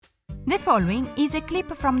The following is a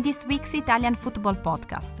clip from this week's Italian football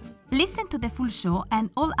podcast. Listen to the full show and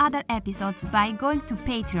all other episodes by going to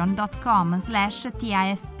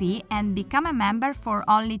patreon.com/TIFP and become a member for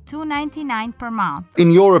only $2.99 per month.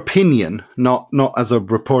 In your opinion, not as a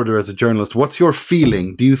reporter, as a journalist, what's your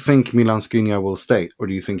feeling? Do you think Milan Skriniar will stay or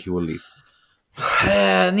do you think he will leave?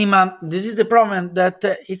 Nima, this is the problem that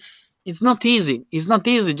it's not easy. It's not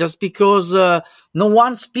easy just because no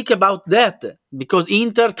one speak about that. Because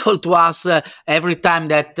Inter told to us every time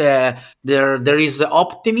that there is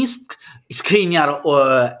optimist. Skriniar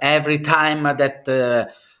every time that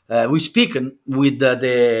we speak with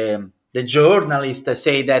the journalist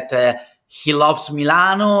say that he loves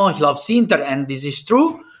Milano, he loves Inter, and this is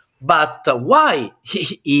true. But why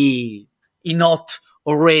he not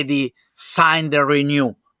already signed the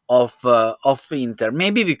renew of Inter?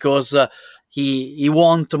 Maybe because he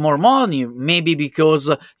want more money, maybe because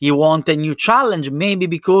he want a new challenge, maybe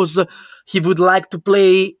because he would like to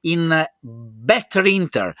play in a better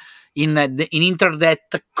Inter, in Inter that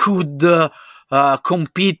could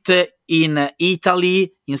compete in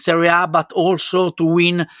Italy, in Serie A, but also to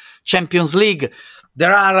win Champions League.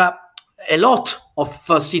 There are a lot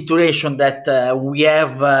of situations that we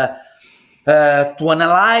have to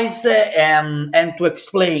analyze and to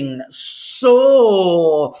explain.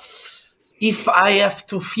 So, if I have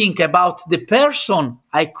to think about the person,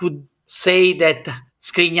 I could say that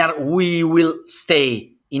Skriniar will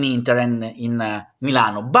stay in Inter and in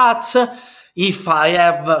Milano. But if I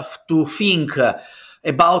have to think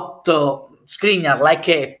about Skriniar like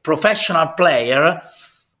a professional player,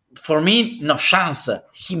 for me, no chance.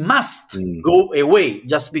 He must go away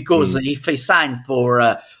just because if he sign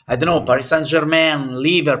for, Paris Saint-Germain,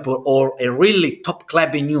 Liverpool, or a really top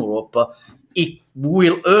club in Europe, he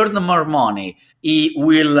will earn more money. He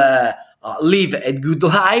will live a good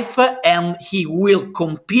life and he will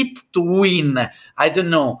compete to win,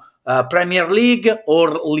 Premier League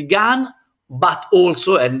or Ligue 1, but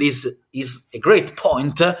also, and this is a great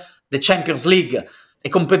point, the Champions League, a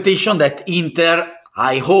competition that Inter,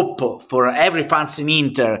 I hope for every fans in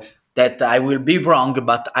Inter that I will be wrong,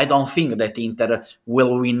 but I don't think that Inter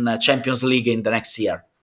will win Champions League in the next year.